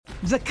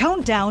The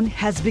countdown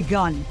has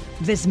begun.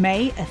 This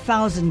May,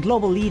 1,000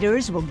 global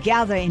leaders will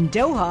gather in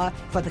Doha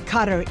for the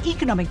Qatar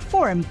Economic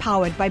Forum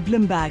powered by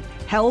Bloomberg,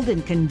 held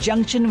in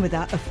conjunction with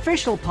our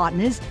official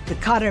partners, the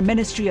Qatar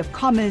Ministry of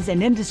Commerce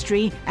and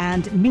Industry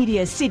and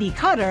Media City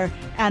Qatar,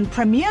 and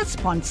premier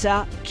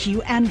sponsor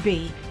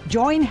QNB.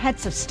 Join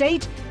heads of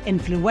state,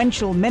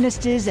 influential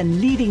ministers,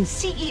 and leading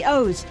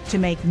CEOs to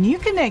make new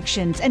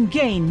connections and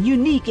gain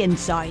unique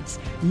insights.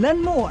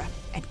 Learn more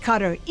at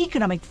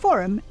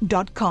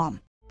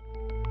QatarEconomicForum.com.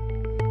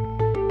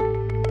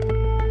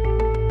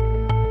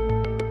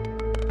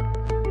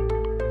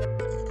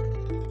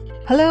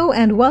 Hello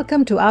and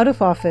welcome to Out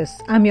of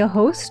Office. I'm your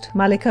host,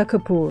 Malika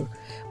Kapoor.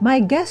 My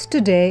guest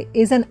today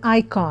is an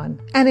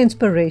icon, an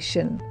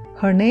inspiration.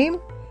 Her name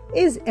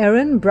is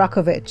Erin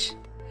Brockovich.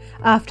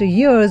 After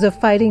years of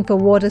fighting for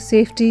water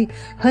safety,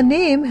 her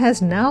name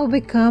has now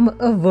become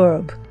a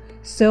verb.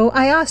 So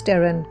I asked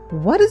Erin,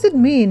 what does it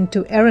mean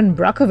to Erin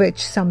Brockovich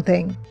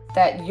something?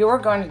 That you're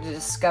going to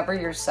discover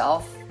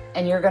yourself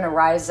and you're going to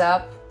rise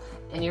up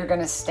and you're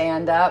going to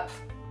stand up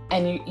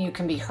and you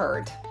can be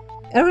heard.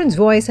 Erin's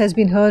voice has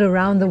been heard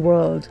around the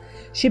world.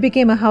 She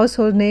became a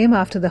household name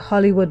after the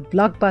Hollywood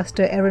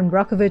blockbuster Erin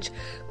Brockovich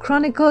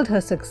chronicled her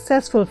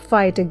successful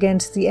fight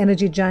against the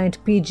energy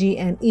giant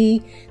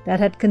PG&E that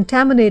had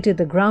contaminated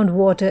the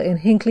groundwater in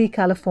Hinckley,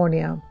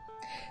 California.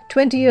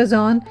 20 years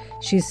on,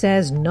 she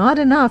says not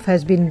enough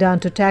has been done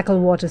to tackle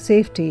water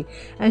safety,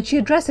 and she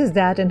addresses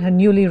that in her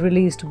newly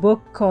released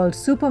book called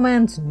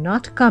Superman's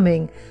Not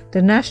Coming: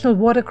 The National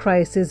Water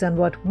Crisis and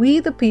What We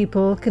the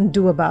People Can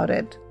Do About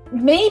It.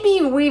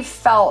 Maybe we've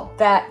felt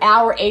that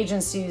our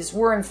agencies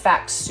were in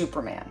fact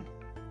Superman.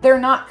 They're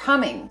not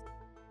coming.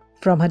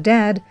 From her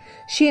dad,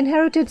 she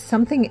inherited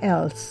something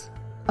else,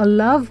 a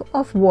love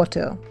of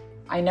water.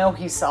 I know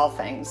he saw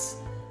things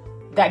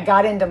that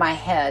got into my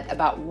head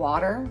about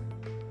water.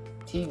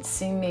 He'd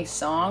sing me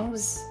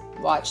songs,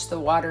 watch the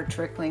water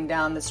trickling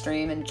down the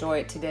stream, enjoy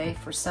it today,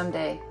 for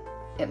someday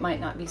it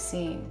might not be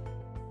seen.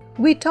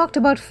 We talked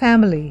about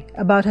family,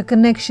 about her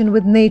connection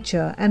with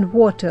nature and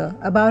water,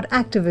 about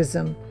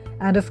activism,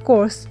 and of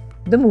course,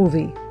 the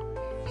movie.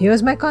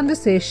 Here's my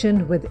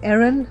conversation with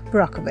Erin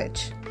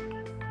Brockovich.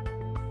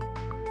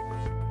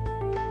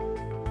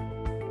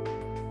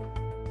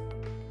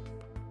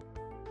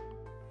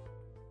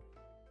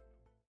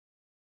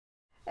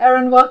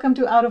 Erin, welcome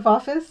to Out of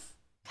Office.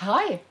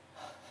 Hi,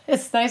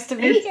 it's nice to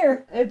be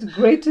here. It's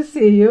great to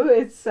see you.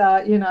 It's,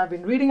 I've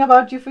been reading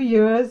about you for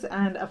years,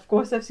 and of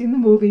course I've seen the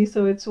movie,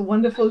 so it's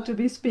wonderful to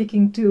be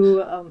speaking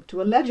to a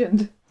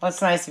legend. Well,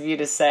 it's nice of you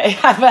to say,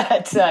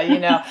 but,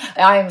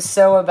 I am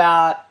so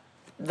about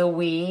the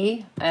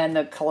we and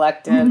the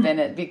collective,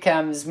 and it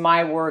becomes,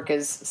 my work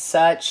is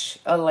such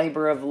a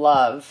labor of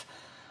love,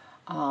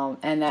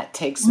 and that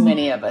takes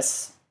many of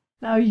us.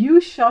 Now, you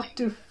shot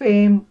to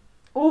fame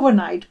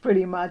overnight,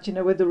 pretty much,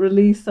 with the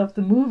release of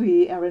the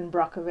movie Erin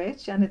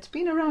Brockovich, and it's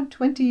been around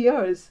 20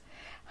 years.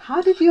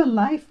 How did your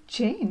life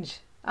change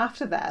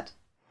after that?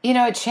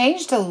 It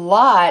changed a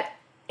lot.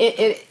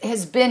 It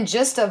has been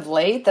just of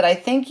late that I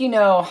think,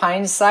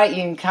 hindsight, you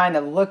can kind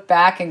of look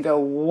back and go,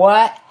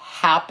 what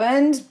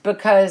happened?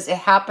 Because it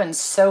happened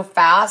so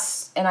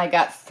fast and I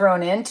got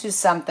thrown into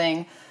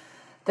something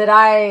that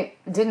I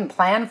didn't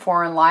plan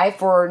for in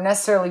life or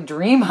necessarily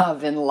dream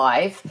of in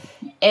life.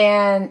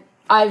 And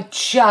I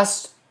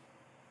just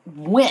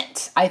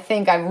went. I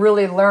think I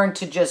really learned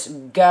to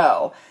just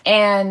go.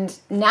 And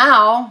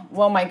now,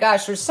 well, my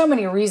gosh, there's so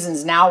many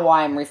reasons now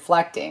why I'm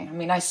reflecting. I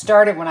mean, I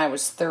started when I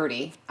was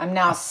 30. I'm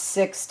now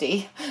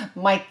 60.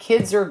 My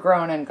kids are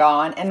grown and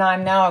gone, and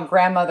I'm now a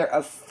grandmother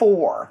of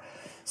 4.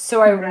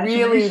 So I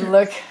really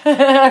look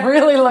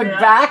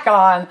back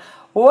on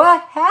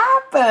what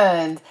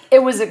happened.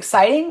 It was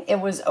exciting.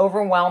 It was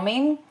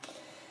overwhelming.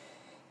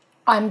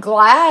 I'm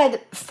glad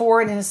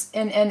for it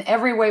in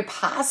every way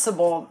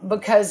possible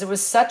because it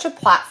was such a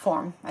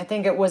platform. I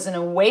think it was an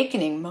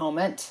awakening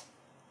moment.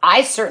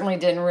 I certainly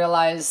didn't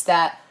realize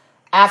that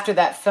after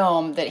that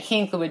film that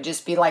Hinckley would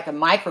just be like a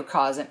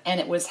microcosm, and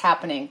it was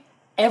happening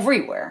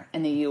everywhere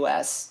in the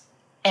U.S.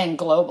 and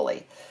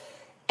globally.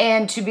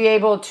 And to be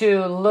able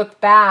to look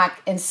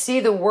back and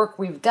see the work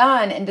we've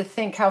done and to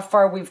think how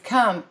far we've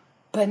come,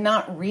 but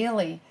not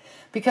really.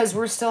 Because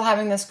we're still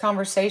having this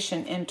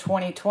conversation in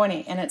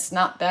 2020, and it's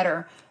not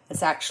better,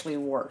 it's actually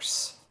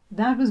worse.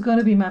 That was going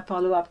to be my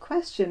follow-up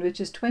question,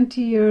 which is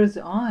 20 years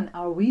on.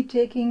 Are we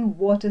taking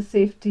water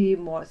safety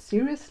more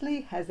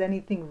seriously? Has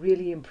anything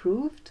really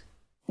improved?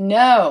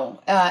 No,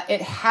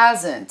 it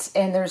hasn't.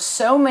 And there's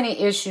so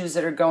many issues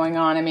that are going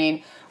on. I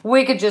mean,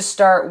 we could just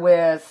start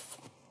with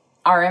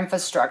our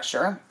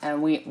infrastructure,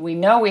 and we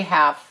know we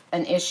have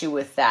an issue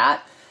with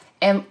that,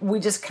 and we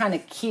just kind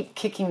of keep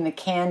kicking the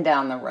can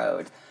down the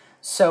road.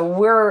 So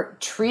we're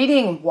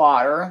treating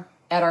water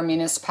at our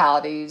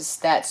municipalities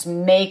that's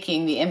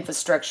making the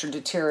infrastructure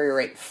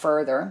deteriorate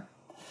further.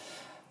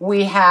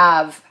 We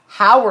have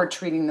how we're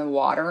treating the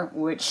water,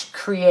 which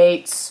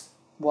creates,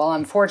 well,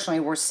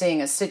 unfortunately, we're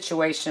seeing a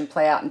situation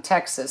play out in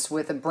Texas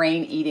with a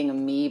brain-eating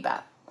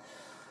amoeba.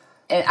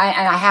 and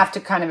I have to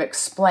kind of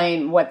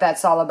explain what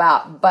that's all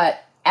about,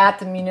 but at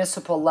the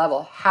municipal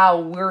level, how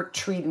we're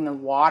treating the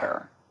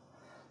water,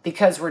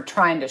 because we're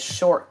trying to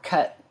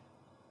shortcut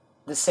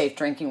the Safe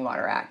Drinking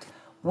Water Act.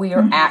 We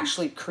are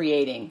actually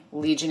creating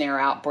Legionnaire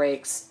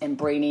outbreaks and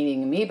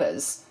brain-eating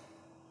amoebas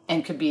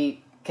and could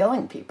be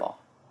killing people.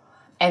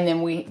 And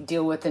then we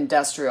deal with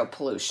industrial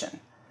pollution.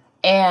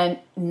 And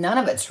none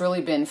of it's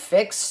really been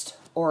fixed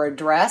or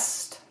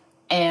addressed.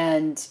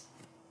 And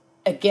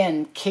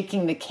again,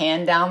 kicking the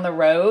can down the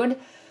road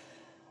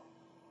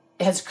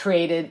has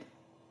created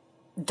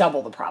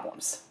double the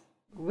problems.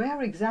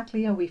 Where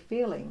exactly are we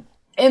failing?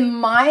 In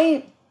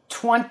my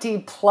 20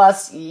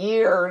 plus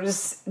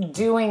years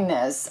doing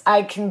this,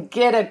 I can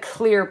get a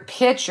clear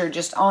picture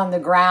just on the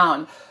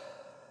ground.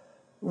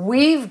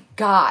 We've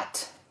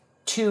got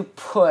to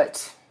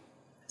put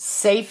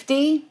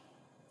safety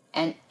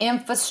and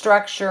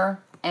infrastructure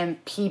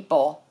and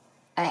people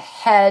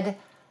ahead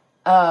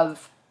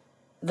of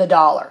the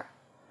dollar.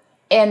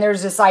 And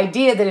there's this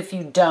idea that if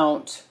you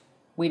don't,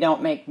 we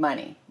don't make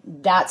money.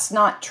 That's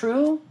not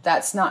true.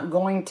 That's not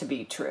going to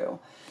be true.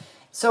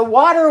 So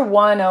Water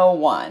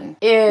 101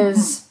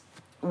 is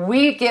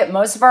we get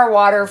most of our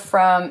water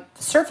from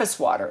surface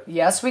water.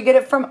 Yes, we get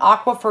it from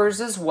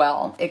aquifers as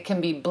well. It can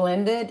be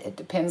blended. It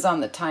depends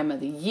on the time of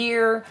the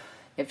year,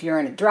 if you're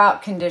in a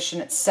drought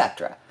condition,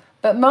 etc.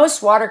 But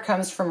most water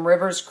comes from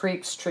rivers,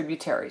 creeks,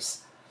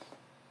 tributaries.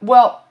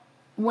 Well,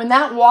 when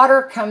that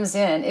water comes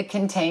in, it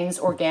contains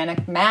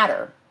organic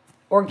matter.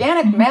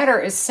 Organic matter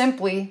is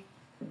simply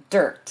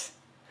dirt.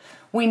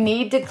 We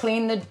need to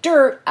clean the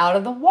dirt out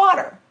of the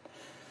water.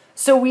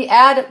 So we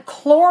add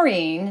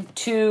chlorine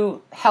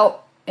to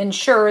help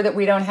ensure that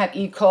we don't have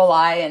E.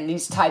 coli and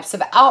these types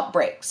of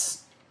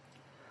outbreaks.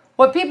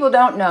 What people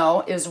don't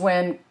know is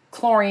when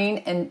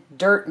chlorine and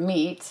dirt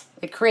meet,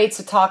 it creates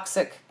a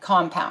toxic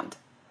compound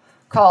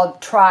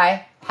called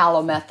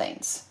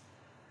trihalomethanes,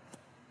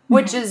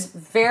 which is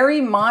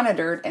very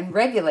monitored and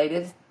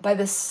regulated by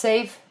the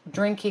Safe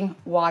Drinking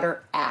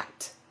Water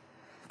Act.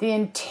 The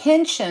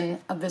intention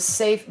of the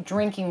Safe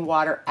Drinking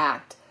Water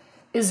Act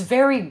is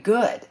very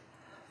good.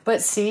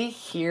 But see,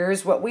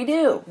 here's what we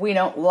do. We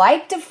don't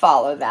like to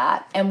follow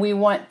that, and we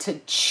want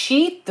to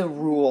cheat the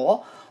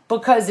rule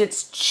because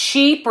it's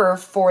cheaper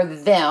for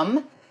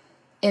them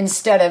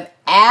instead of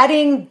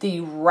adding the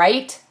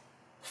right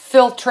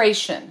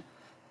filtration.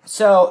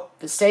 So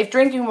the Safe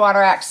Drinking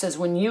Water Act says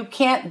when you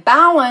can't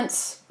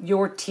balance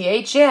your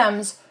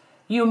THMs,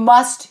 you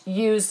must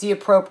use the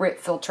appropriate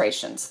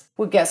filtrations.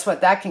 Well, guess what?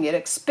 That can get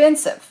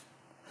expensive.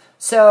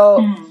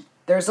 So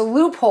there's a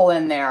loophole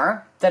in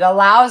there that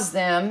allows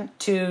them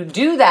to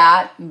do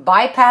that,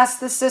 bypass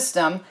the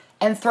system,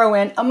 and throw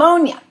in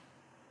ammonia.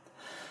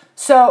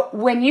 So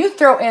when you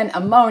throw in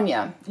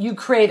ammonia, you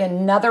create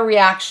another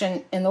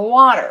reaction in the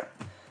water.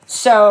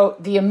 So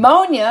the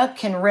ammonia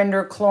can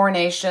render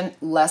chlorination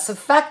less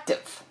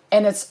effective.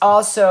 And it's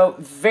also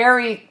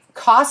very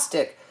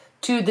caustic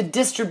to the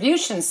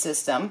distribution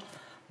system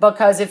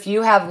because if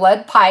you have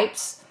lead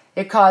pipes,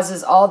 it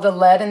causes all the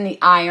lead and the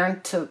iron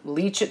to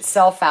leach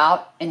itself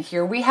out. And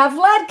here we have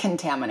lead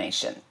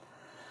contamination.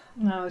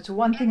 No, it's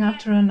one thing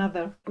after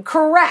another.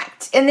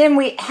 Correct. And then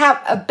we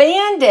have a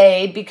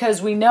Band-Aid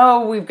because we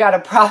know we've got a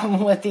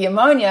problem with the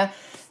ammonia.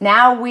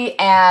 Now we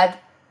add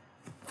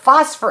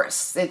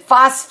phosphorus, it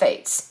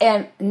phosphates.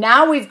 And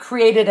now we've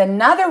created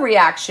another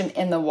reaction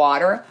in the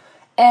water.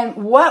 And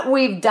what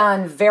we've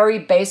done very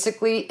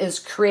basically is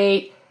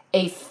create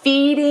a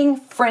feeding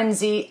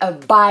frenzy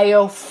of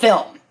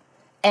biofilm.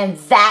 And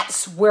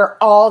that's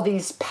where all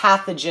these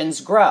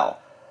pathogens grow.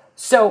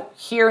 So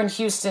here in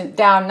Houston,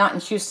 not in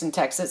Houston,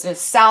 Texas,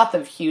 it's south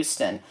of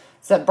Houston.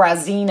 It's the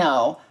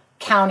Brazino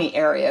County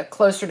area,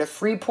 closer to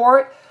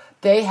Freeport.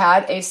 They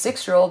had a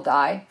 6-year-old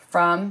die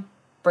from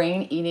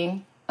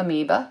brain-eating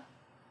amoeba.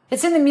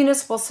 It's in the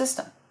municipal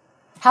system.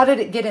 How did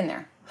it get in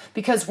there?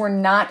 Because we're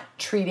not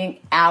treating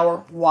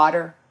our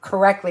water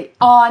correctly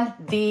on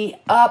the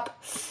up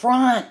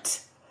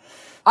front.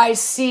 I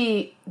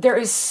see there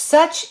is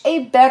such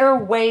a better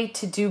way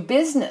to do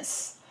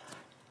business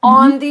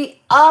on the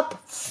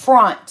up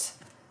front.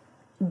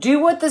 Do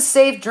what the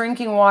Safe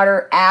Drinking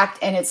Water Act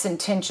and its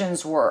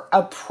intentions were.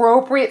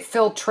 Appropriate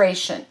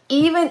filtration,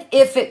 even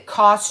if it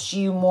costs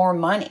you more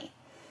money.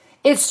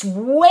 It's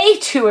way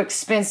too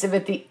expensive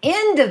at the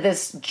end of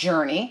this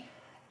journey,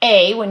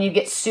 when you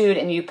get sued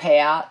and you pay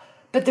out.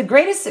 But the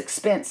greatest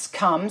expense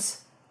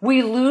comes,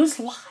 we lose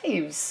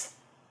lives.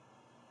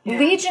 Yeah.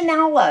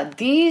 Legionella,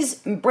 these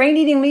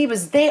brain-eating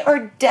amoebas, they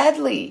are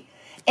deadly.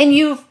 And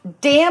you've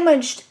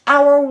damaged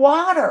our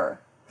water.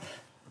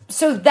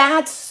 So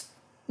that's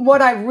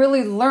what I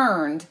really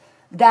learned,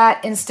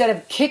 that instead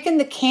of kicking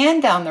the can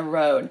down the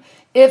road,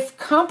 if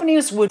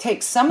companies would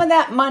take some of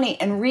that money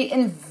and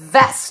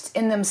reinvest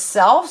in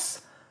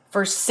themselves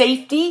for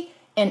safety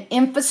and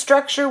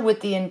infrastructure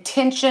with the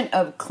intention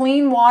of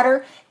clean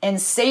water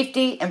and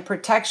safety and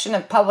protection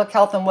of public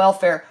health and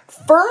welfare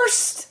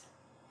first,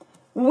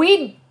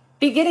 we'd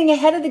be getting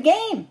ahead of the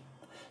game.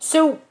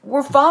 So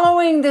we're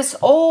following this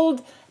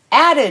old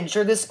adage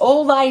or this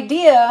old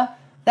idea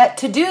that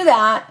to do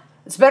that,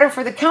 it's better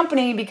for the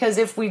company because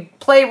if we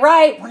play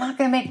right, we're not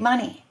going to make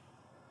money.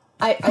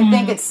 I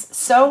think it's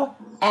so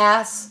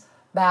ass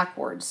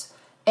backwards.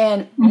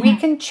 And we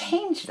can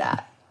change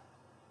that,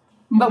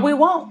 but we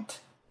won't.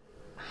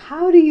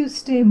 How do you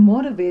stay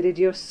motivated?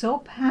 You're so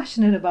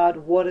passionate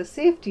about water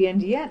safety,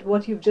 and yet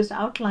what you've just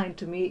outlined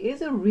to me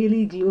is a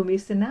really gloomy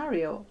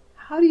scenario.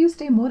 How do you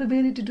stay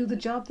motivated to do the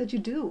job that you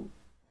do?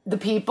 The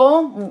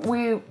people,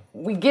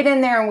 we get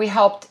in there and we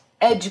help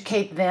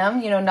educate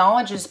them.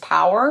 Knowledge is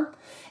power.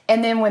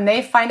 And then when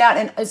they find out,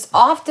 and it's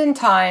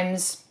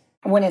oftentimes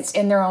when it's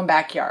in their own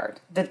backyard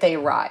that they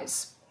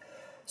rise.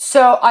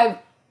 So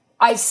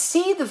I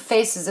see the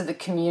faces of the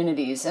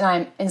communities and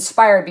I'm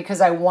inspired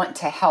because I want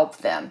to help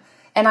them.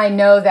 And I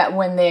know that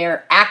when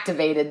they're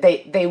activated,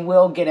 they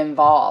will get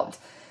involved.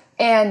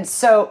 And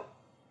so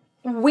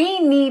we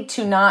need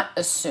to not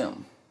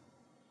assume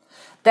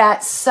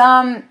that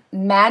some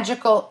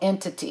magical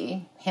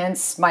entity,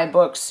 hence my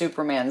book,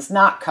 Superman's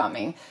Not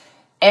Coming.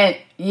 And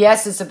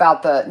yes, it's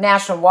about the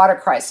national water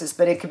crisis,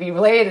 but it could be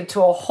related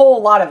to a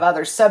whole lot of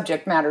other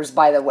subject matters,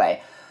 by the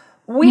way.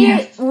 We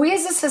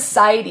as a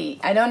society,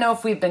 I don't know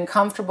if we've been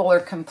comfortable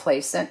or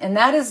complacent, and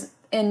that is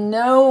in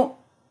no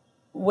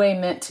way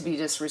meant to be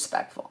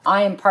disrespectful.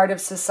 I am part of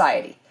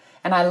society,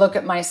 and I look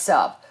at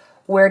myself.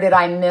 Where did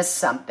I miss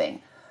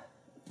something?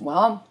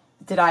 Well,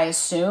 did I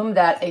assume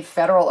that a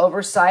federal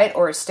oversight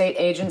or a state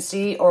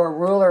agency or a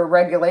rule or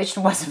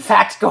regulation was in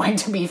fact going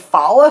to be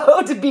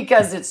followed?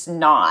 Because it's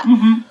not.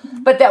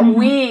 But that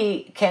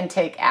we can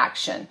take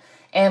action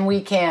and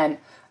we can,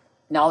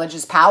 knowledge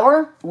is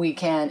power, we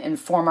can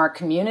inform our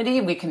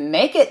community, we can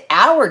make it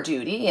our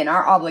duty and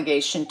our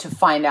obligation to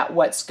find out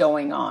what's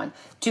going on,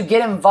 to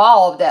get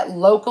involved at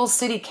local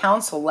city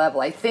council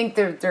level. I think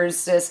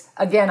there's this,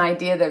 again,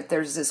 idea that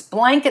there's this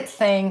blanket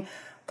thing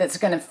that's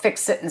going to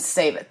fix it and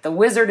save it. The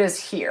wizard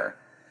is here.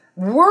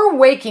 We're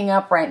waking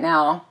up right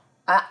now,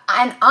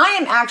 and I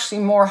am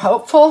actually more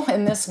hopeful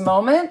in this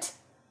moment,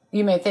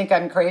 you may think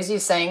I'm crazy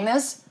saying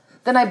this,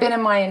 than I've been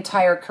in my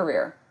entire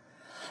career.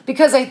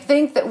 Because I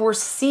think that we're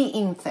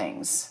seeing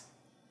things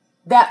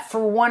that for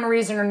one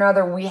reason or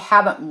another we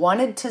haven't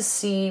wanted to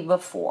see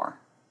before.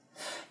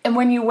 And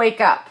when you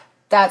wake up,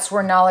 that's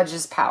where knowledge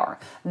is power.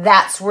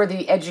 That's where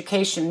the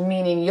education,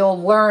 meaning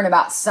you'll learn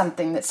about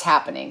something that's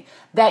happening,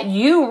 that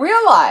you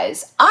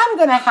realize I'm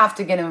going to have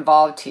to get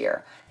involved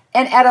here.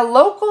 And at a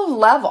local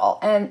level,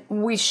 and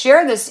we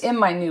share this in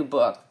my new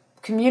book,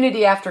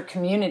 Community After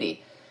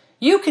Community,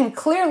 you can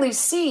clearly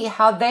see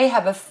how they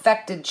have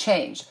affected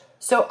change.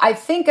 So I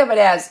think of it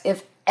as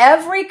if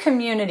every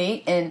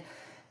community in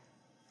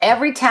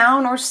every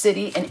town or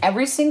city in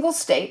every single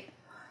state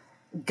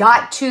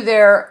got to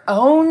their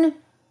own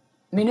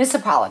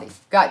municipality,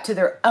 got to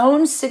their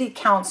own city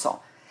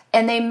council,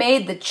 and they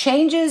made the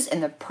changes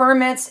and the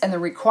permits and the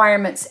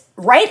requirements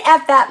right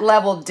at that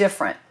level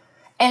different,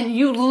 and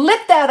you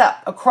lit that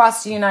up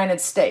across the United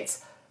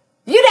States,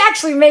 you'd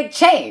actually make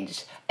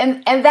change.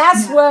 And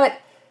that's what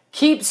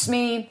keeps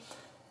me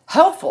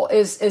hopeful,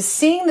 is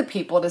seeing the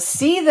people, to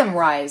see them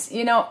rise.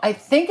 I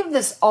think of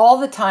this all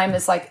the time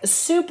as like a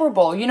Super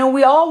Bowl.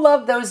 We all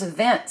love those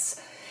events.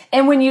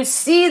 And when you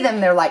see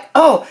them, they're like,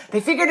 oh, they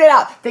figured it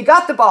out. They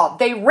got the ball.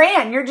 They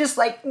ran. You're just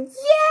like,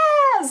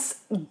 yes,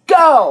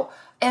 go.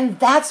 And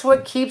that's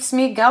what keeps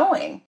me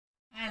going.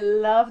 I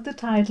love the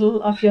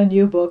title of your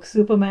new book,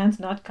 Superman's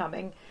Not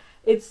Coming.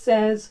 It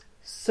says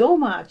so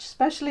much,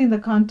 especially in the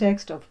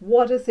context of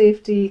water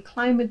safety,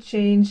 climate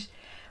change.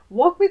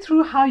 Walk me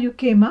through how you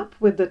came up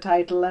with the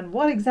title and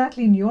what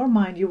exactly in your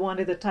mind you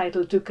wanted the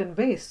title to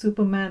convey,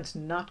 Superman's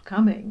Not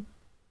Coming.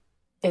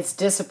 It's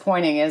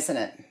disappointing, isn't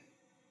it?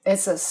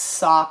 It's a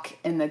sock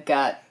in the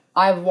gut.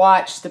 I've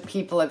watched the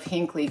people of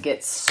Hinckley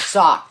get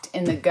socked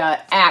in the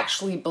gut,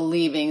 actually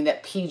believing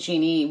that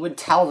PG&E would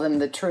tell them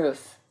the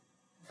truth.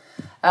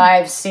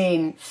 I've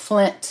seen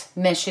Flint,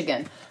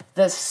 Michigan,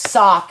 the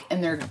sock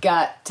in their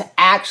gut to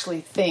actually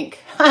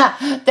think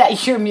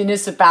that your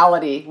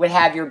municipality would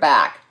have your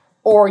back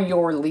or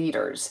your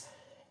leaders.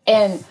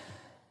 And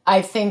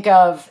I think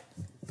of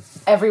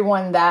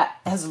everyone that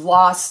has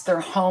lost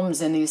their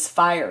homes in these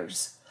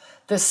fires.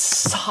 The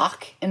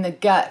sock in the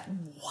gut.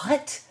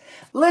 What?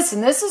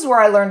 Listen, this is where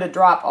I learned to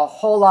drop a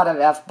whole lot of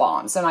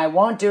F-bombs, and I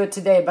won't do it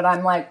today, but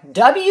I'm like,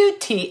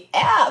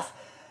 WTF?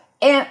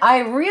 And I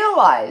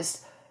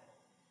realized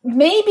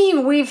maybe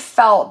we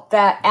felt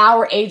that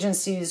our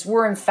agencies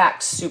were in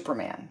fact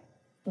Superman,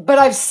 but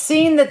I've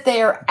seen that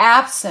they are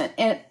absent,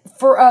 and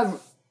for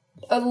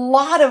a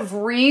lot of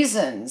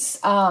reasons,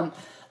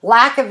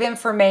 lack of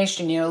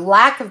information,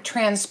 lack of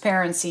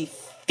transparency,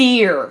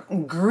 fear,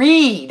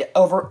 greed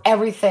over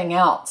everything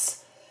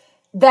else,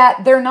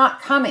 that they're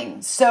not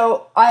coming.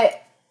 So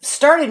I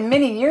started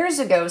many years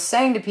ago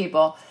saying to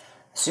people,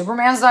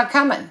 Superman's not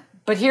coming.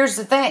 But here's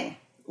the thing.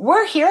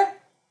 We're here.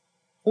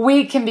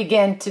 We can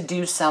begin to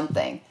do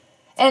something.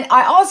 And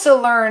I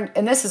also learned,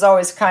 and this is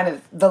always kind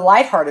of the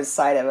lighthearted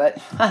side of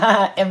it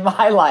in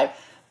my life,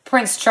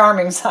 Prince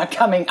Charming's not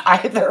coming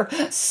either.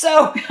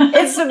 So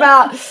it's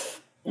about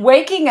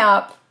waking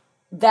up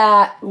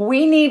that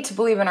we need to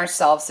believe in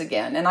ourselves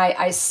again. And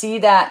I see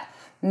that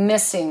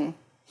missing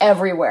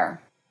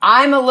everywhere.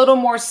 I'm a little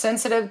more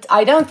sensitive.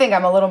 I don't think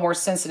I'm a little more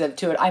sensitive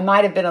to it. I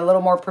might have been a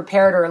little more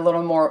prepared or a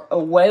little more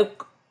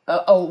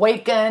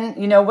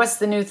awaken. You know, what's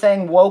the new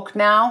thing? Woke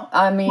now?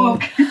 I mean,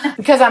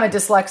 because I'm a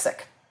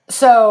dyslexic.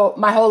 So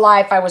my whole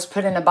life I was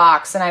put in a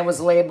box and I was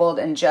labeled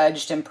and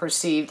judged and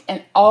perceived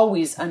and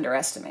always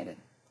underestimated.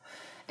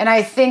 And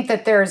I think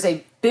that there's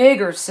a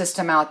bigger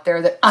system out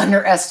there that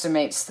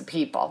underestimates the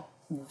people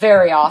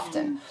very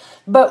often.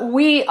 But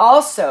we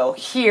also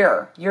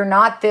hear, you're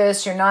not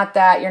this, you're not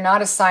that, you're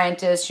not a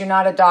scientist, you're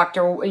not a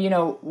doctor, you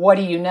know, what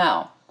do you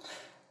know?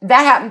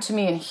 That happened to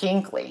me in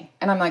Hinckley.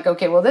 And I'm like,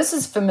 okay, well, this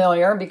is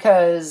familiar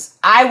because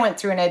I went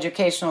through an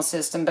educational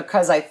system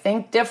because I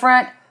think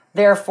different.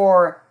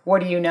 Therefore,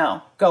 what do you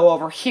know? Go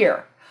over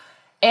here.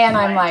 And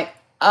I'm like,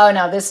 oh,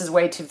 no, this is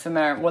way too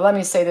familiar. Well, let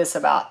me say this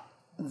about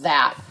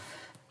that.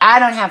 I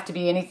don't have to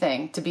be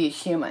anything to be a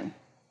human.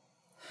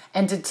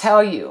 And to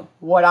tell you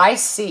what I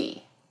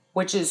see,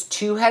 which is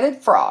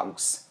two-headed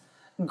frogs,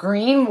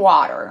 green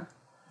water,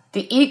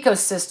 the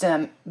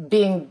ecosystem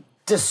being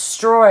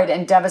destroyed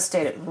and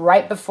devastated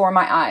right before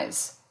my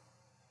eyes,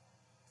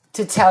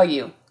 to tell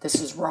you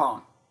this is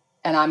wrong.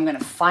 And I'm going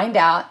to find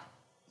out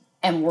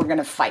and we're going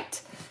to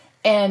fight.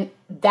 And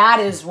that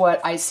is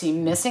what I see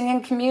missing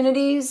in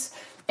communities.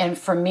 And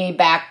for me,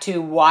 back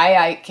to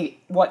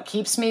what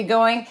keeps me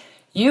going,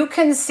 you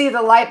can see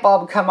the light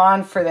bulb come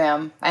on for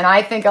them. And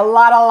I think a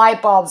lot of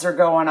light bulbs are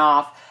going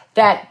off.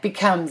 That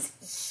becomes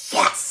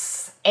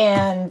yes.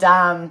 And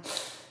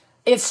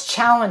it's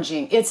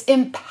challenging. It's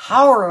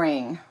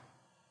empowering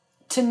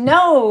to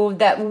know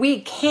that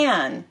we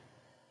can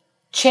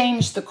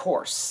change the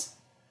course.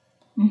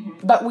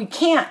 Mm-hmm. But we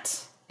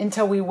can't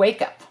until we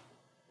wake up.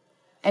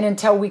 And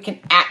until we can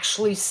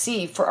actually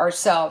see for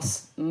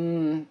ourselves,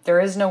 there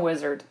is no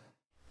wizard.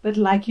 But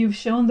like you've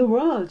shown the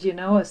world, you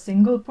know, a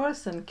single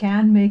person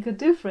can make a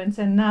difference.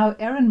 And now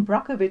Erin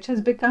Brockovich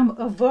has become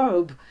a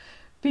verb.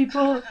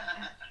 People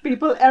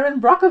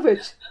Erin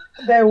Brockovich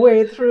their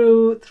way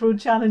through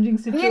challenging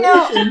situations. You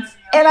know,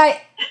 and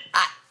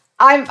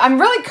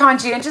I'm really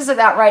conscientious of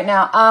that right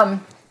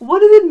now. What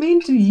does it mean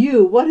to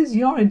you? What is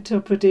your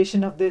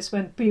interpretation of this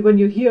when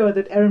you hear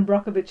that Erin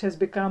Brockovich has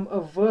become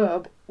a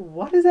verb?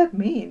 What does that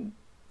mean?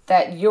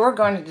 That you're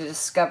going to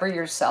discover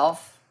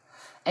yourself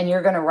and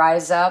you're going to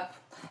rise up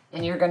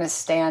and you're going to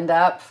stand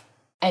up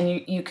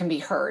and you can be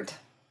heard.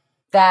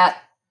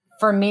 That,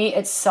 for me,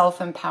 it's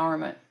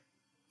self-empowerment.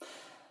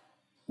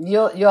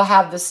 You'll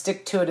have the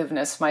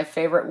stick-to-itiveness, my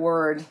favorite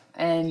word.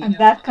 And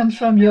that comes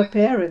from your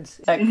parents.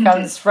 That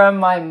comes from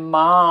my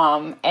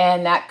mom.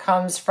 And that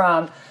comes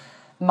from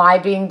my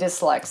being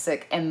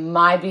dyslexic and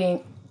my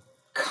being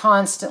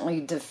constantly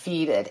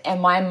defeated.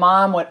 And my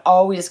mom would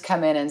always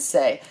come in and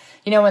say,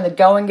 you know, when the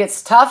going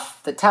gets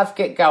tough, the tough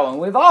get going.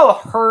 We've all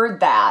heard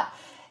that.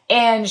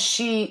 And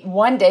she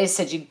one day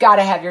said, you got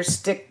to have your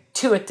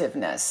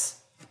stick-to-itiveness.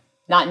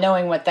 Not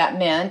knowing what that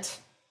meant,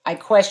 I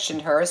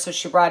questioned her, so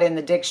she brought in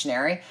the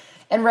dictionary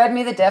and read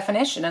me the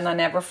definition, and I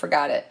never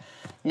forgot it.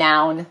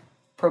 Noun,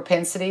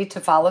 propensity to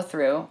follow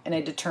through in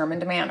a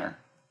determined manner.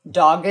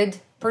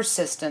 Dogged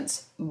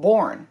persistence,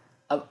 born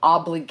of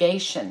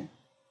obligation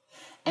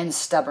and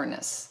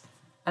stubbornness.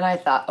 And I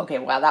thought, okay,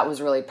 wow, that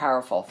was really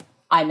powerful.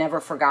 I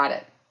never forgot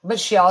it. But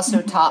she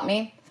also taught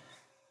me,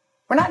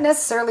 we're not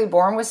necessarily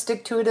born with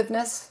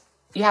stick-to-itiveness.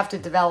 You have to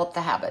develop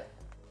the habit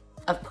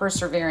of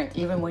persevering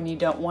even when you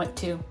don't want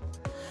to.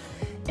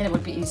 And it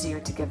would be easier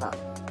to give up.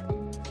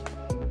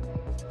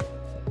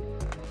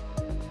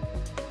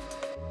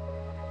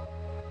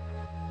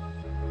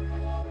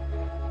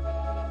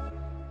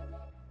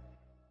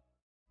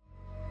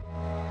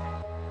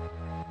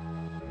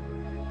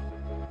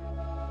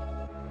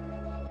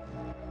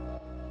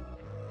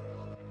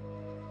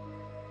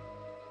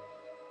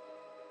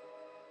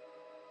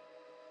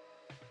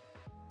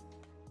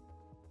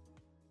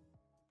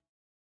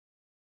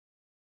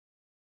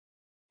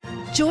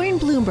 Join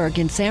Bloomberg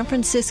in San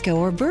Francisco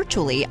or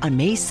virtually on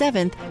May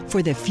 7th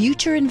for The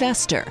Future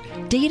Investor,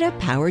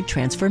 Data-Powered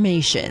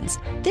Transformations.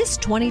 This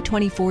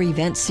 2024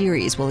 event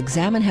series will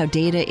examine how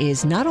data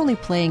is not only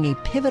playing a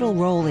pivotal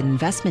role in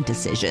investment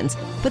decisions,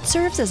 but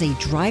serves as a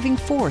driving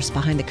force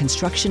behind the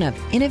construction of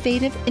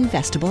innovative,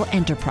 investable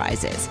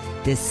enterprises.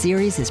 This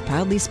series is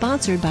proudly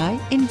sponsored by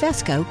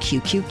Invesco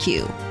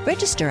QQQ.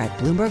 Register at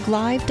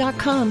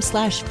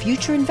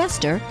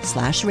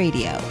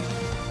BloombergLive.com/futureinvestor/radio.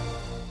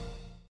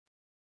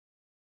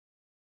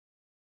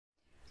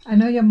 I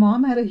know your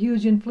mom had a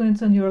huge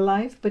influence on your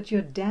life, but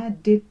your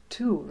dad did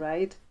too,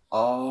 right?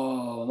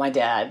 Oh, my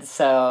dad.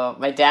 So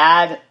my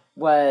dad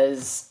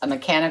was a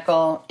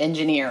mechanical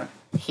engineer.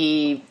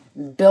 He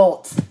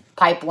built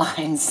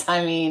pipelines,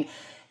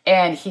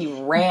 and he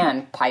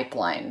ran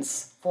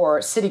pipelines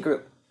for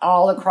Citigroup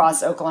all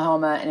across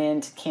Oklahoma and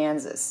into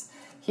Kansas.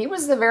 He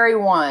was the very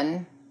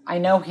one, I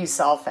know he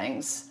saw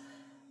things,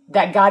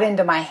 that got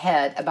into my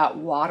head about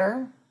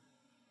water.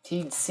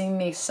 He'd sing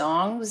me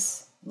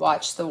songs.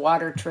 Watch the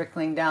water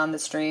trickling down the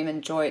stream,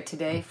 enjoy it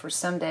today, for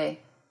someday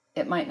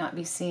it might not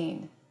be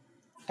seen.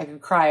 I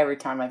could cry every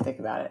time I think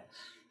about it.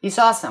 He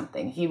saw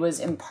something. He was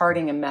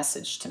imparting a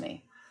message to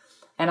me.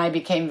 And I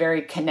became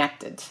very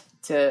connected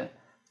to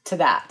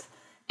that.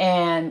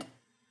 And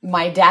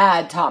my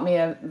dad taught me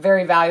a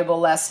very valuable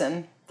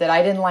lesson that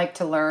I didn't like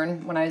to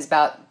learn when I was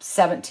about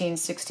 16,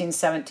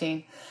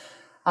 17.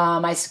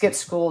 I skipped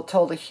school,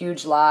 told a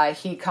huge lie.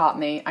 He caught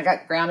me. I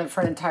got grounded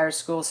for an entire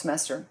school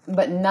semester.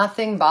 But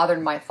nothing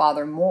bothered my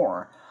father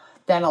more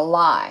than a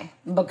lie,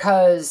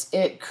 because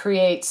it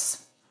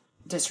creates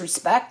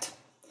disrespect.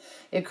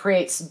 It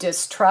creates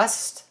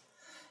distrust.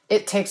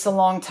 It takes a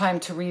long time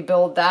to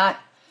rebuild that.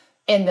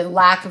 And the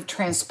lack of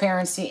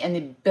transparency and the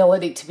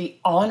ability to be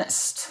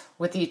honest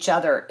with each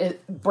other,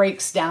 it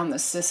breaks down the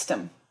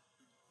system.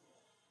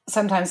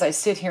 Sometimes I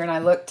sit here and I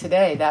look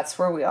today, that's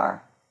where we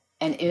are.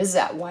 And is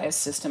that why a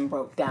system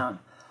broke down?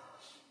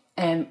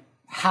 And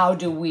how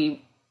do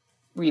we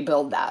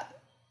rebuild that?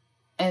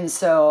 And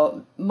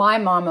so my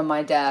mom and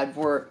my dad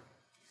were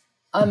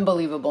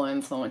unbelievable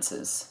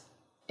influences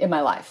in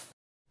my life.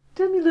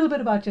 Tell me a little bit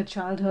about your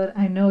childhood.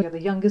 I know you're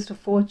the youngest of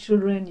 4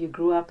 children. You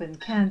grew up in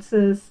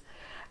Kansas.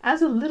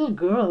 As a little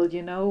girl,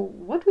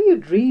 what were your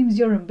dreams,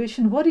 your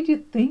ambition? What did you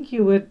think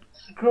you would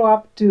grow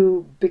up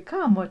to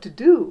become or to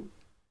do?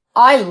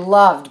 I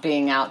loved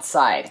being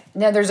outside.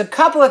 Now, there's a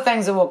couple of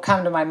things that will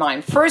come to my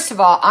mind. First of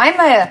all, I'm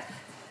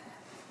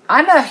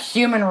a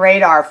human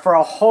radar for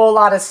a whole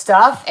lot of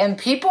stuff, and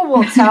people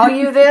will tell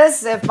you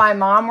this. If my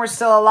mom were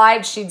still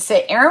alive, she'd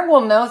say, Erin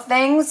will know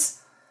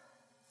things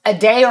a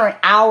day or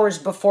hours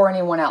before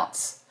anyone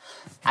else.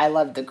 I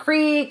love the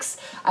creeks.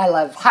 I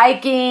love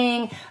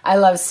hiking. I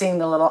love seeing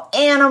the little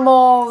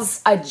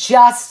animals. I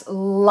just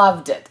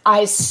loved it.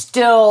 I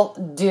still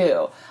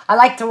do. I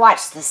like to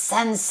watch the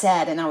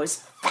sunset, and I was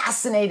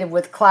fascinated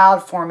with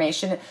cloud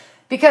formation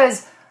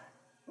because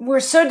we're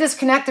so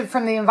disconnected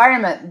from the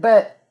environment,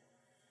 but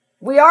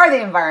we are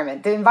the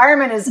environment. The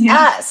environment is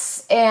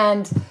us.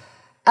 And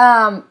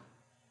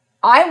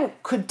I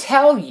could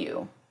tell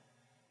you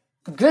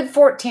a good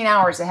 14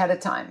 hours ahead of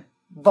time,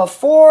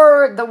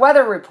 before the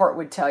weather report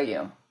would tell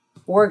you,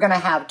 we're going to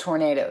have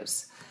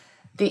tornadoes.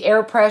 The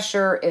air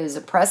pressure is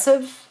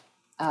oppressive.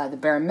 The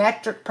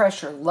barometric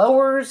pressure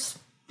lowers.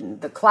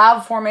 The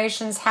cloud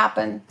formations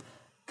happen.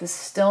 The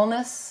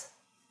stillness,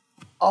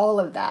 all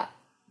of that.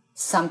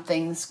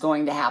 Something's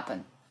going to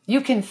happen.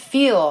 You can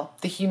feel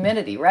the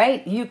humidity,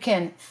 right? You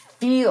can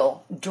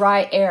feel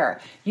dry air.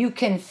 You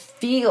can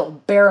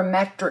feel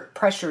barometric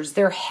pressures.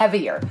 They're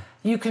heavier.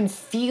 You can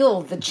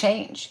feel the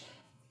change.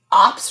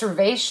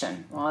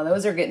 Observation. Well,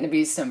 those are getting to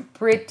be some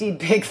pretty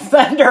big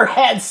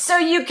thunderheads. So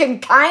you can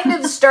kind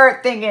of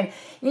start thinking,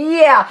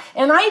 yeah.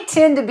 And I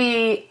tend to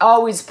be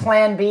always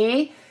plan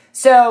B.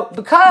 So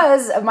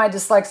because of my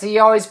dyslexia,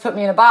 you always put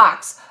me in a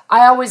box.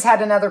 I always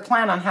had another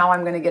plan on how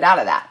I'm going to get out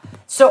of that.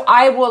 So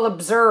I will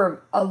observe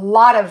a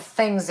lot of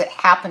things that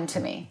happen to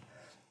me.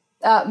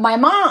 My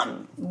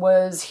mom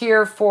was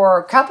here for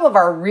a couple of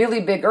our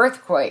really big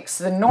earthquakes,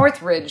 the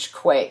Northridge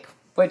quake,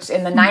 which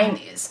in the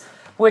 90s,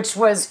 which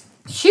was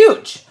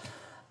huge,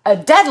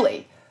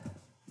 deadly.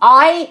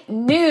 I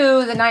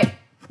knew the night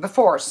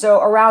before,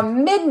 so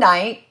around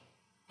midnight,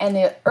 and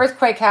the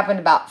earthquake happened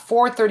about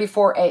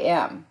 4:34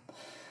 a.m.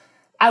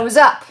 I was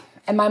up,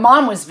 and my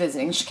mom was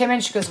visiting. She came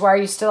in, she goes, why are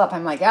you still up?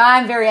 I'm like,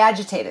 I'm very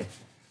agitated.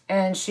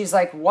 And she's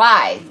like,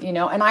 why?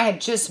 And I had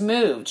just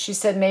moved. She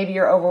said, maybe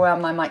you're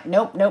overwhelmed. I'm like,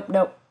 nope.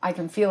 I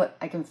can feel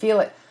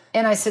it.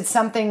 And I said,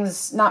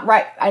 something's not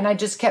right. And I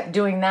just kept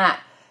doing that.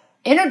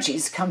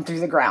 Energies come through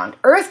the ground.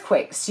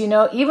 Earthquakes,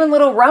 even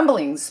little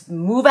rumblings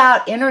move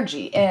out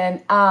energy.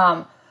 And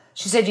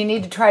she said, you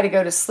need to try to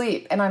go to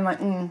sleep. And I'm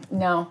like,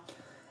 no.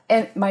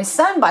 And my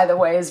son, by the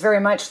way, is very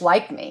much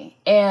like me.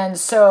 And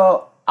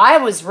so I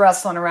was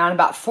wrestling around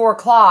about 4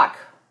 o'clock.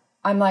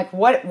 I'm like,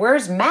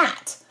 where's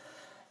Matt?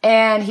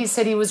 And he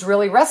said he was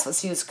really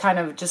restless. He was kind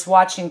of just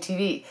watching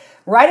TV.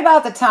 Right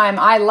about the time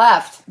I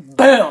left,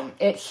 boom,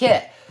 it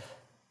hit.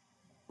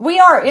 We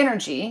are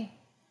energy.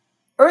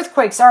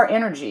 Earthquakes are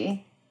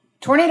energy.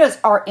 Tornadoes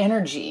are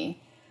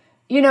energy.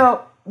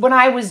 When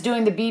I was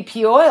doing the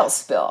BP oil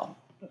spill,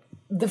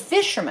 the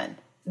fishermen,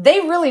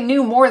 they really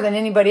knew more than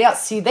anybody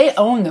else. See, they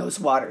own those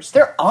waters.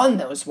 They're on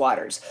those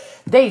waters.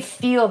 They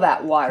feel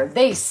that water.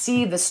 They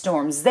see the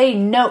storms. They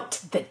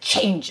note the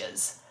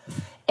changes.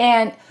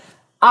 And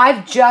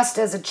I've just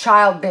as a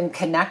child been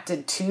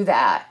connected to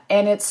that,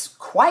 and it's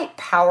quite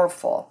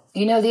powerful.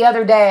 The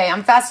other day,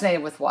 I'm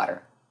fascinated with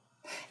water.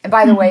 And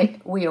by the way,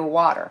 we are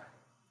water,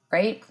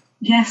 right?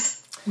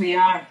 Yes, we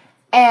are.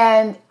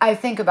 And I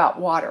think about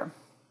water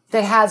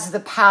that has the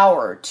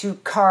power to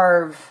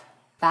carve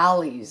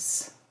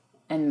valleys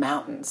and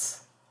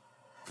mountains,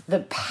 the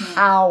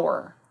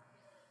power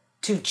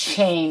to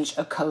change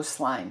a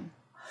coastline,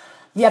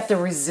 yet the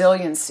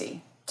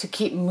resiliency to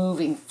keep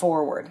moving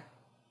forward.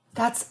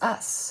 That's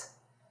us.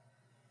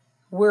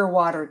 We're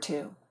water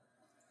too.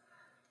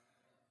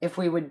 If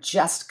we would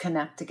just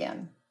connect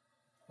again,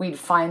 we'd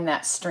find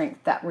that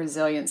strength, that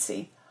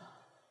resiliency,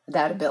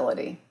 that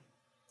ability.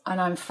 And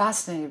I'm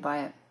fascinated by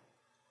it.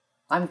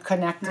 I'm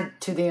connected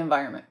to the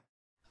environment.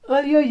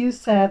 Earlier, you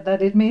said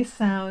that it may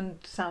sound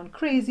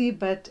crazy,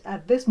 but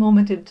at this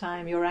moment in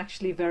time, you're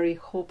actually very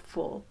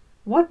hopeful.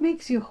 What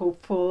makes you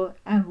hopeful,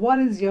 and what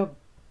is your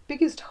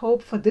biggest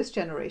hope for this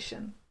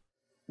generation?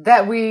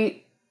 That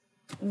we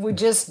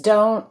just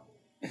don't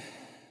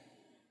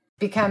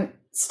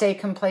stay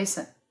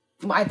complacent.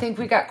 I think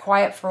we got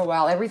quiet for a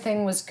while.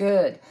 Everything was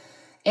good.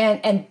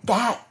 And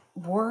that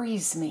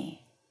worries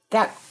me.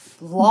 That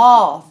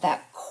lull,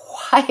 that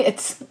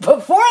quiet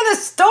before the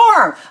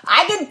storm.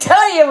 I can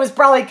tell you it was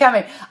probably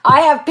coming.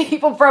 I have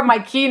people from my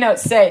keynote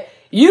say,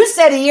 you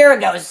said a year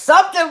ago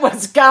something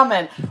was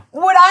coming.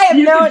 Would I have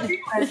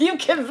known? You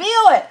can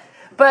feel it.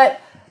 But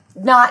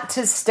not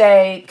to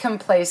stay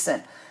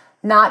complacent,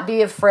 not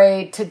be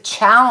afraid to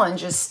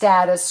challenge a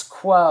status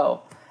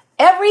quo.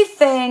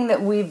 Everything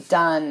that we've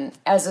done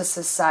as a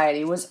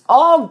society was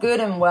all good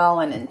and well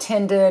and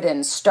intended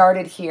and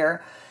started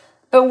here,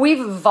 but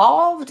we've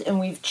evolved and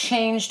we've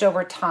changed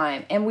over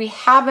time, and we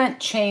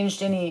haven't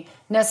changed any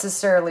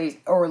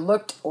necessarily or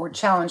looked or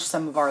challenged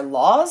some of our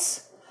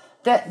laws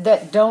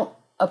that don't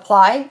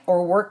apply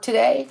or work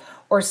today,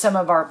 or some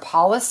of our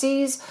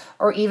policies,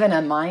 or even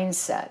a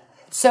mindset,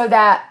 so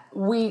that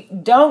we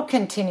don't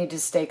continue to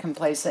stay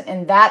complacent.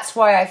 And that's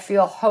why I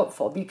feel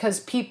hopeful, because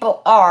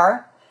people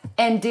are.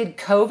 And did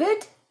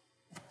COVID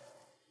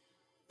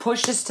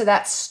push us to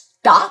that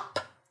stop?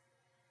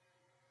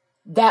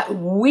 That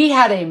we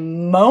had a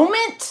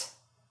moment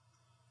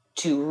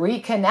to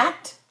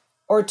reconnect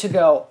or to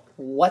go,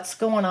 what's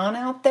going on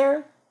out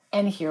there?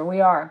 And here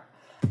we are.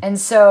 And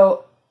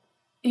so,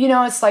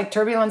 it's like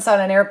turbulence on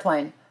an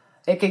airplane.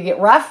 It could get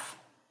rough.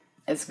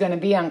 It's going to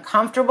be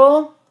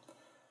uncomfortable.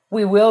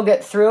 We will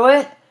get through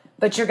it,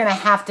 but you're going to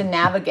have to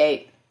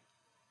navigate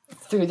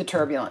through the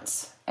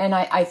turbulence. And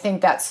I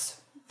think that's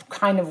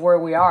kind of where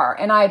we are.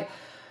 And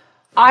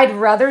I'd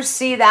rather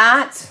see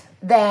that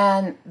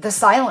than the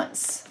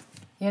silence.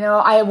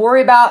 I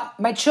worry about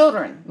my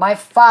children. My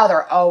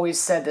father always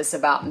said this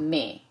about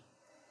me.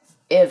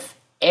 If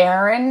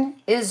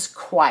Erin is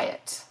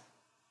quiet,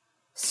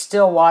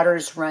 still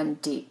waters run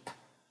deep.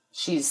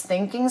 She's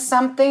thinking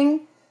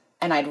something,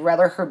 and I'd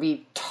rather her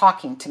be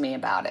talking to me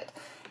about it.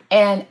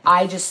 And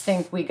I just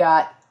think we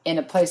got in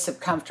a place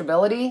of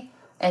comfortability,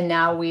 and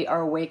now we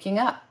are waking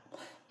up.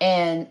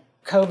 And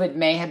COVID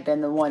may have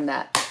been the one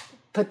that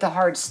put the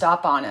hard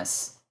stop on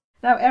us.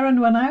 Now, Erin,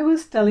 when I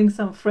was telling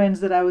some friends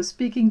that I was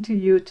speaking to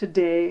you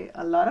today,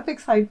 a lot of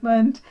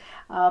excitement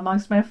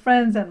amongst my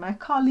friends and my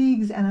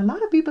colleagues, and a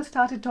lot of people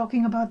started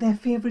talking about their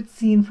favorite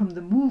scene from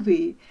the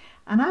movie.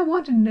 And I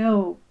want to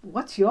know,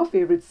 what's your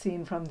favorite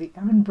scene from the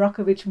Erin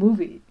Brockovich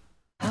movie?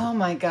 Oh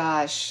my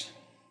gosh.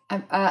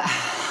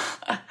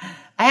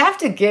 I have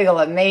to giggle.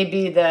 It may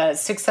be the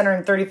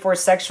 634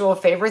 sexual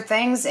favorite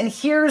things. And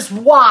here's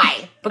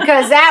why.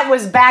 Because that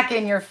was back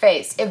in your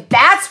face. If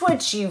that's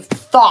what you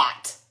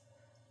thought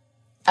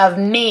of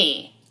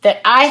me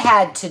that I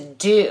had to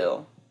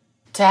do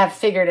to have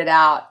figured it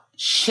out,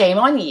 shame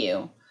on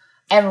you.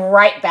 And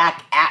right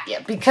back at you.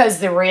 Because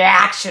the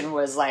reaction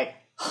was like,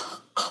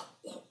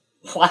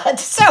 what?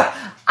 So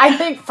I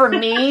think for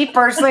me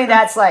personally,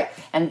 that's like,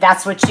 and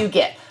that's what you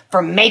get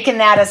for making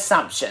that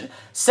assumption.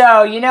 So,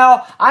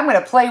 I'm going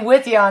to play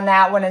with you on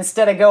that one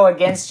instead of go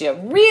against you.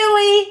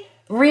 Really?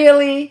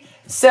 Really?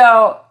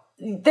 So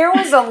there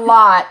was a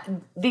lot.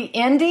 The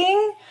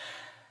ending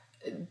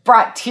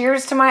brought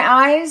tears to my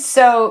eyes.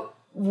 So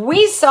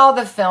we saw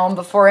the film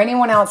before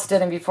anyone else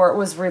did and before it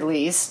was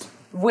released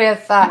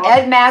with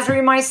Ed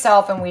Masry,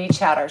 myself, and we each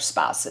had our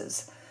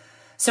spouses.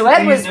 So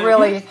Ed was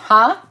really,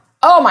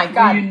 Oh my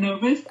God. Were you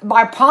nervous?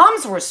 My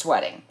palms were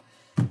sweating.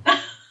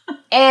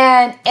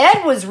 And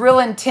Ed was real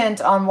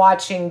intent on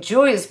watching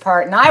Julia's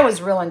part, and I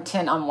was real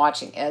intent on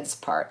watching Ed's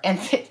part. And,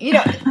 Ed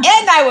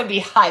and I would be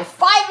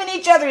high-fiving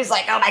each other. He's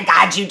like, oh my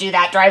God, you do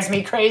that, drives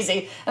me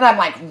crazy. And I'm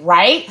like,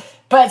 right?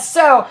 But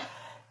so,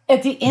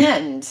 at the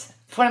end,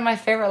 one of my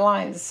favorite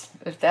lines,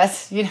 if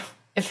that's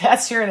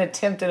your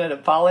attempt at an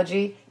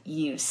apology,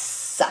 you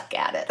suck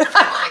at it.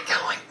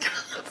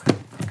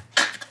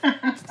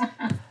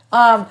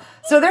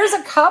 So there's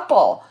a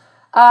couple.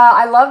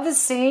 I love the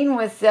scene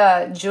with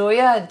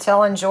Julia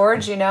telling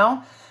George,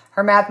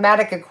 her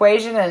mathematic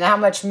equation and how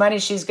much money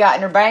she's got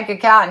in her bank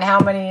account and how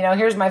many,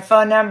 here's my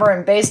phone number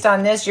and based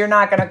on this, you're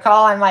not going to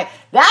call. I'm like,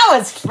 that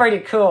was pretty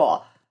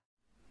cool.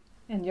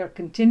 And you're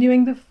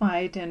continuing the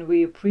fight, and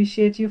we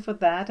appreciate you for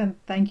that. And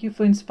thank you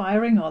for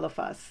inspiring all of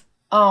us.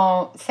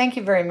 Oh, thank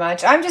you very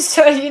much. I'm just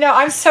so,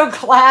 I'm so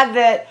glad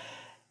that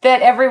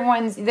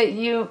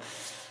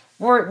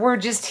we're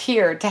just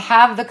here to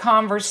have the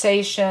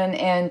conversation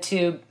and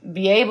to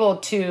be able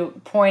to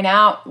point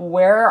out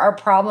where our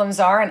problems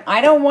are. And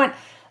I don't want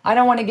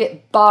to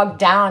get bogged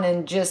down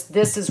in just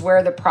this is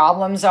where the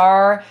problems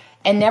are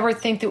and never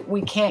think that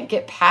we can't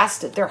get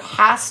past it. There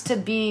has to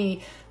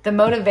be the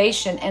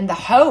motivation and the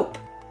hope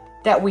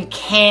that we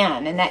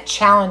can, and that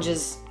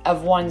challenges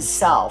of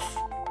oneself.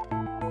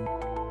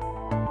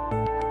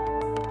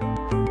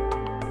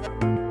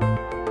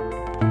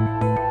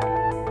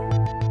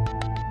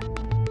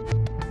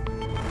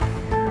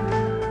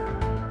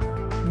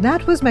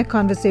 That was my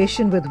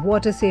conversation with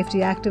water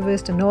safety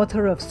activist and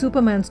author of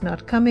Superman's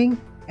Not Coming,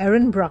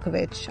 Erin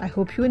Brockovich. I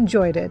hope you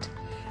enjoyed it.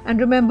 And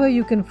remember,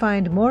 you can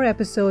find more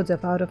episodes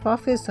of Out of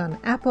Office on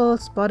Apple,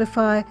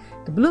 Spotify,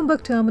 the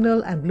Bloomberg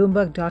Terminal, and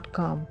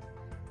Bloomberg.com.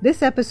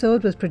 This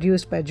episode was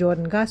produced by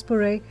Jordan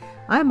Gaspare.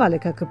 I'm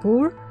Malika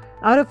Kapoor.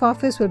 Out of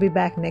Office will be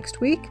back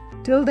next week.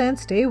 Till then,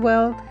 stay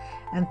well,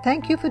 and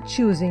thank you for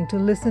choosing to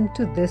listen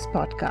to this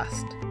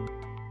podcast.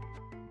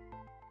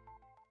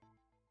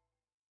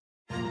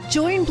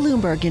 Join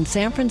Bloomberg in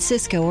San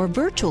Francisco or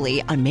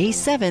virtually on May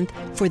 7th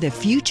for The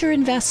Future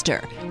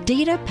Investor,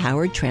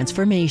 Data-Powered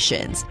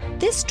Transformations.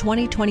 This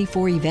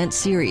 2024 event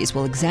series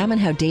will examine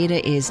how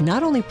data is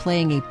not only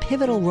playing a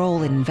pivotal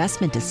role in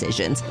investment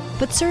decisions,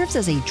 but serves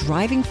as a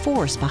driving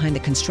force behind the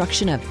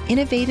construction of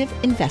innovative,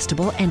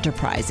 investable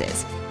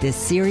enterprises. This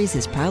series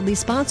is proudly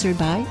sponsored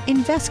by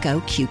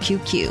Invesco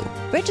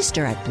QQQ.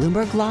 Register at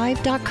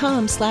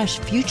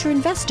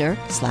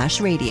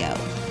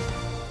BloombergLive.com/futureinvestor/radio.